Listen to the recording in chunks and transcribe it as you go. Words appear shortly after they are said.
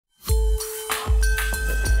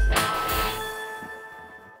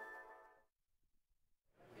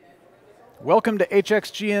Welcome to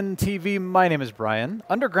HXGN TV. My name is Brian.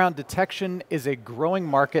 Underground detection is a growing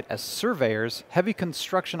market as surveyors, heavy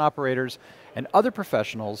construction operators, and other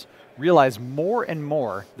professionals realize more and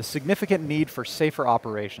more the significant need for safer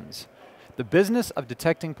operations. The business of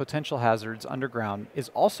detecting potential hazards underground is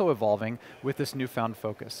also evolving with this newfound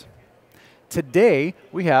focus. Today,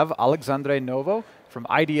 we have Alexandre Novo from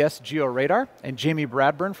IDS GeoRadar and Jamie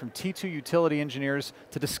Bradburn from T2 Utility Engineers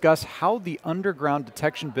to discuss how the underground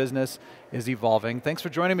detection business is evolving. Thanks for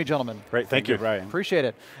joining me, gentlemen. Great, thank you, Brian. Appreciate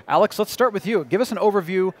it. Alex, let's start with you. Give us an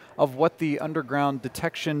overview of what the underground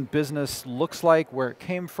detection business looks like, where it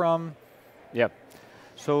came from. Yeah.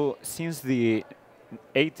 So since the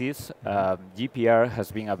 80s, GPR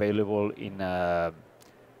has been available in a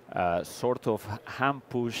sort of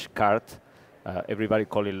hand-push cart. Everybody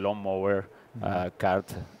call it lawnmower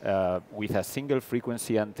cart with a single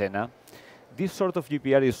frequency antenna. This sort of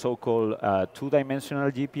GPR is so-called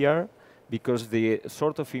two-dimensional GPR because the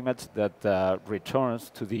sort of image that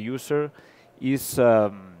returns to the user is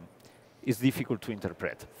difficult to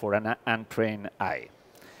interpret for an untrained eye.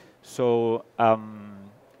 So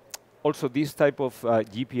also this type of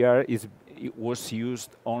GPR was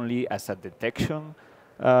used only as a detection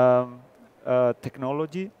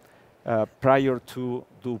technology prior to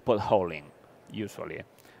do potholing, usually.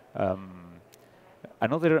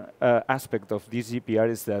 Another aspect of this GPR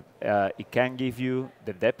is that it can give you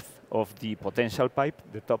the depth of the potential pipe,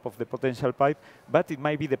 the top of the potential pipe, but it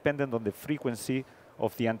might be dependent on the frequency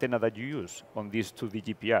of the antenna that you use on this 2D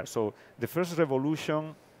GPR. So the first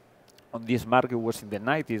revolution on this market was in the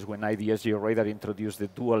 90s when IDS GeoRadar introduced the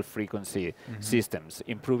dual frequency systems,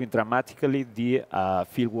 improving dramatically the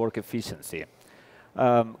fieldwork efficiency.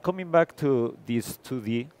 Coming back to this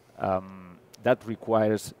 2D, that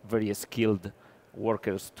requires very skilled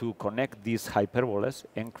workers to connect these hyperbolas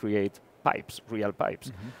and create pipes, real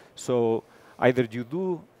pipes. So either you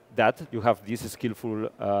do that, you have these skillful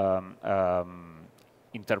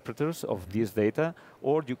interpreters of this data,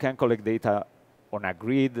 or you can collect data on a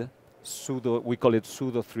grid, we call it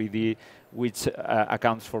pseudo 3D, which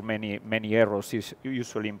accounts for many errors,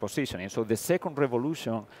 usually in positioning. So the second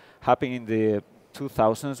revolution happened in the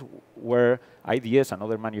 2000s, where IDS and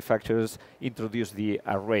other manufacturers introduced the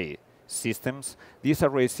array systems. These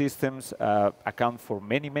array systems account for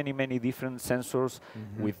many different sensors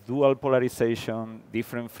with dual polarization,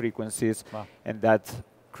 different frequencies, and that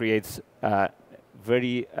creates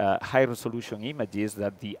very high-resolution images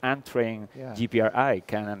that the untrained GPR eye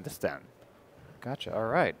can understand. Gotcha. All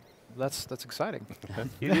right. That's exciting.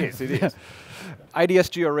 It is. IDS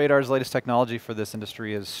GeoRadar's latest technology for this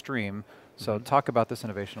industry is STREAM. So talk about this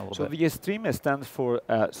innovation a little bit. So the STREAM stands for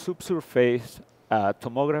Subsurface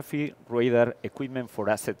Tomography Radar Equipment for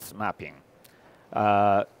Assets Mapping.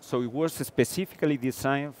 So it was specifically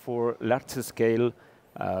designed for large-scale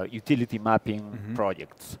utility mapping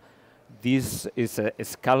projects. This is a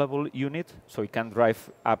scalable unit, so it can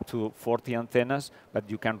drive up to 40 antennas, but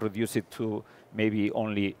you can reduce it to maybe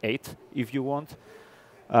only 8 if you want.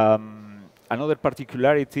 Another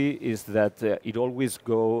particularity is that it always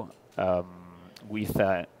goes with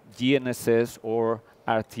GNSS or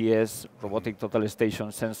RTS, robotic total station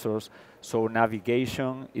sensors, so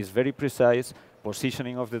navigation is very precise,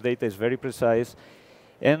 positioning of the data is very precise,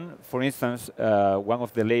 and for instance, one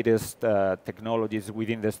of the latest technologies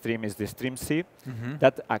within the STREAM is the STREAM-C,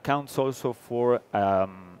 that accounts also for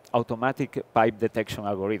automatic pipe detection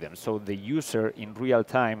algorithms. So the user in real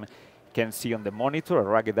time can see on the monitor, a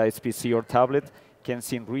ruggedized PC or tablet, can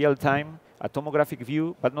see in real time a tomographic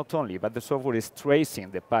view, but not only, but the software is tracing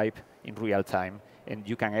the pipe in real time, and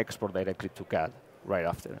you can export directly to CAD right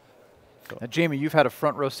after. So. Now, Jamie, you've had a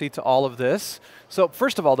front row seat to all of this. So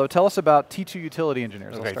first of all, though, tell us about T2 Utility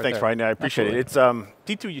Engineers. Okay, thanks, Brian. I appreciate it. It's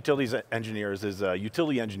T2 Utilities Engineers is a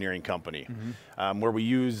utility engineering company where we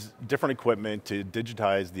use different equipment to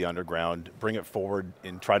digitize the underground, bring it forward,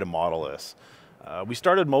 and try to model this. We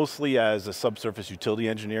started mostly as a subsurface utility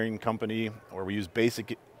engineering company where we use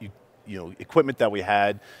basic equipment that we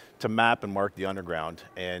had to map and mark the underground,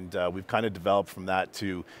 and we've kind of developed from that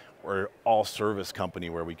to we're all service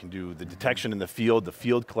company where we can do the detection in the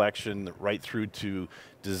field collection, right through to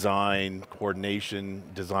design, coordination,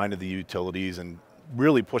 design of the utilities, and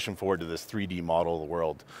really pushing forward to this 3D model of the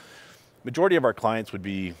world. Majority of our clients would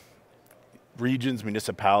be regions,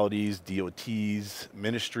 municipalities, DOTs,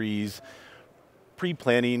 ministries,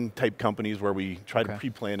 pre-planning type companies where we try to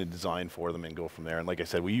pre-plan and design for them and go from there. And like I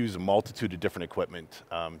said, we use a multitude of different equipment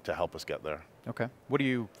to help us get there. Okay. What are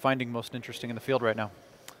you finding most interesting in the field right now?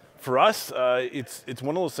 For us, it's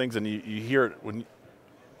one of those things, and you hear it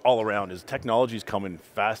all around is technology is coming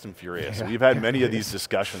fast and furious. Yeah. We've had many of these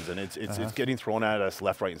discussions, and it's getting thrown at us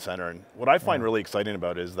left, right, and center. And what I find really exciting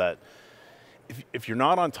about it is that if you're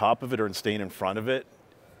not on top of it or staying in front of it,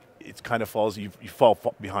 it kind of falls. You fall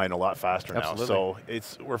behind a lot faster now. So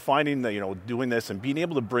we're finding that doing this and being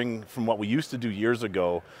able to bring from what we used to do years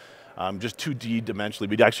ago. Just 2D dimensionally,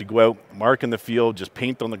 we'd actually go out, mark in the field, just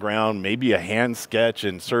paint on the ground, maybe a hand sketch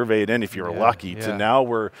and survey it in if you're lucky. To now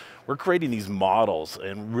we're creating these models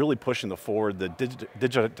and really pushing forward the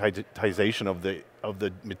digitization of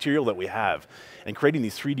the material that we have, and creating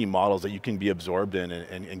these 3D models that you can be absorbed in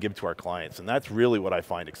and give to our clients. And that's really what I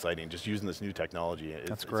find exciting, just using this new technology.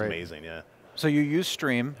 It's amazing, yeah. So you use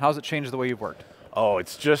Stream. How's it changed the way you've worked? Oh,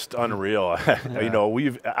 it's just unreal.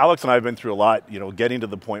 Alex and I have been through a lot, getting to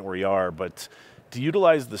the point where we are, but to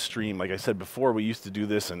utilize the Stream, like I said before, we used to do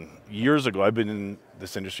this, and years ago, I've been in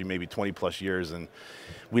this industry maybe 20 plus years, and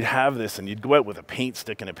we'd have this, and you'd go out with a paint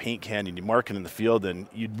stick and a paint can, and you'd mark it in the field, and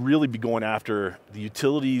you'd really be going after the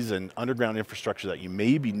utilities and underground infrastructure that you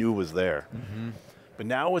maybe knew was there. But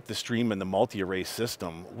now with the Stream and the multi-array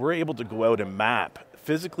system, we're able to go out and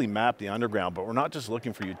physically map the underground, but we're not just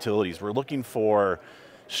looking for utilities. We're looking for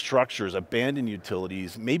structures, abandoned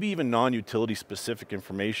utilities, maybe even non-utility specific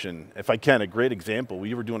information. If I can, a great example,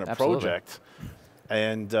 we were doing a project,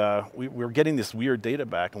 and we were getting this weird data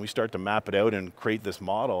back, and we start to map it out and create this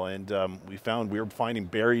model, and we were finding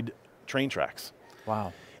buried train tracks.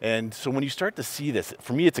 Wow. And so when you start to see this,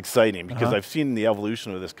 for me it's exciting because I've seen the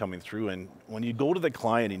evolution of this coming through, and when you go to the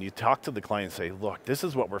client and you talk to the client and say, look, this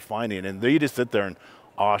is what we're finding, and they just sit there and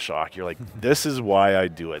awe-shock. You're like, this is why I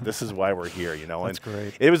do it. This is why we're here, That's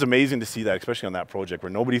great. It was amazing to see that, especially on that project where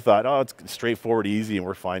nobody thought, oh, it's straightforward, easy, and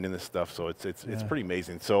we're finding this stuff. So it's pretty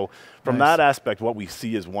amazing. So from that aspect, what we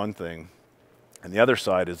see is one thing, and the other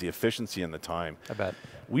side is the efficiency and the time. I bet.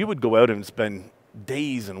 We would go out and spend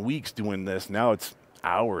days and weeks doing this. Now it's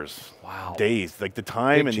hours, days, like the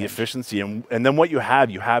time and the efficiency, and then what you have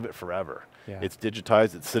it forever. It's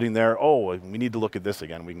digitized, it's sitting there. Oh, we need to look at this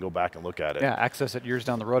again. We can go back and look at it. Yeah, access it years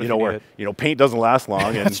down the road if you need it. Paint doesn't last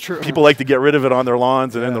long, and people like to get rid of it on their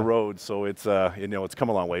lawns and in the road. So it's it's come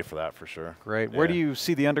a long way for that, for sure. Great. Where do you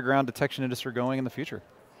see the underground detection industry going in the future?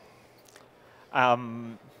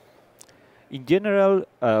 In general,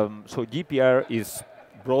 so GPR is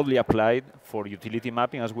broadly applied for utility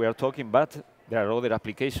mapping as we are talking, but there are other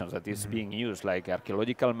applications that is being used, like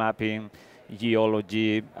archaeological mapping,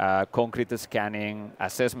 geology, concrete scanning,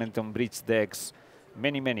 assessment on bridge decks,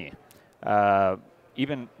 many.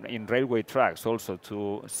 Even in railway tracks, also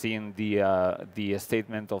to seeing the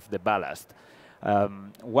statement of the ballast.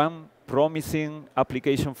 One promising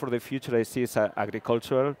application for the future I see is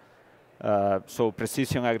agricultural. So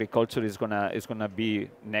precision agriculture is gonna be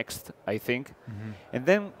next, I think. And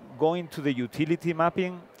then going to the utility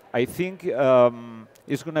mapping, I think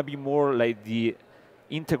it's going to be more like the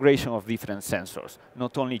integration of different sensors,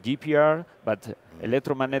 not only GPR, but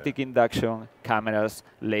electromagnetic induction, cameras,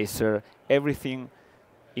 laser, everything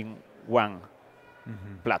in one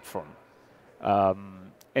platform.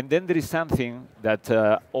 And then there is something that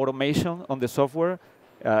automation on the software,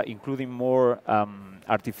 including more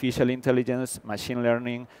artificial intelligence, machine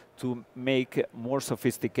learning, to make more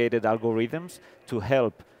sophisticated algorithms to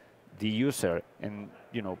help the user, and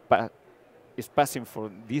is passing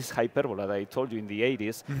for this hyperbola that I told you in the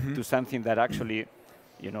 80s to something that actually,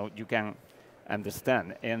 you can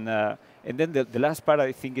understand. And then the last part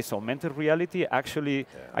I think is augmented reality. Actually,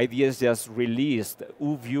 IDS just released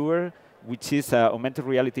UViewer, which is an augmented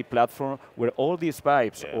reality platform where all these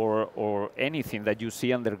pipes or anything that you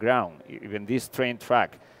see underground, even this train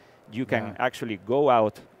track, you can actually go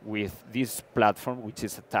out with this platform, which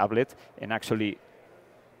is a tablet, and actually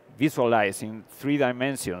visualize in 3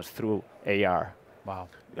 dimensions through AR. Wow.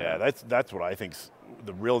 Yeah, that's what I think's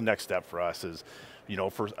the real next step for us is,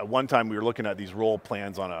 for one time we were looking at these roll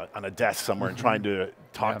plans on a desk somewhere and trying to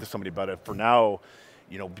talk to somebody about it. For now,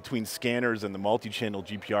 between scanners and the multi-channel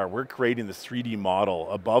GPR, we're creating this 3D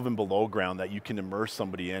model above and below ground that you can immerse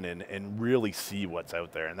somebody in and really see what's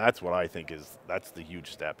out there. And that's what I think that's the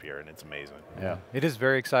huge step here, and it's amazing. Yeah, it is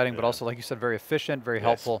very exciting, but also, like you said, very efficient, very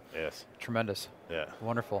helpful. Yes. Tremendous. Yeah.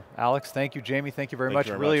 Wonderful. Alex, thank you. Jamie, thank you very much.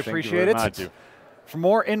 Very really much. appreciate it. For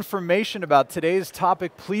more information about today's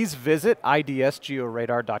topic, please visit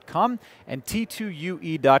idsgeoradar.com and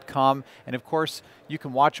t2ue.com. And of course, you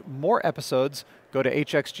can watch more episodes. Go to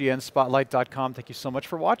hxgnspotlight.com. Thank you so much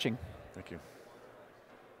for watching. Thank you.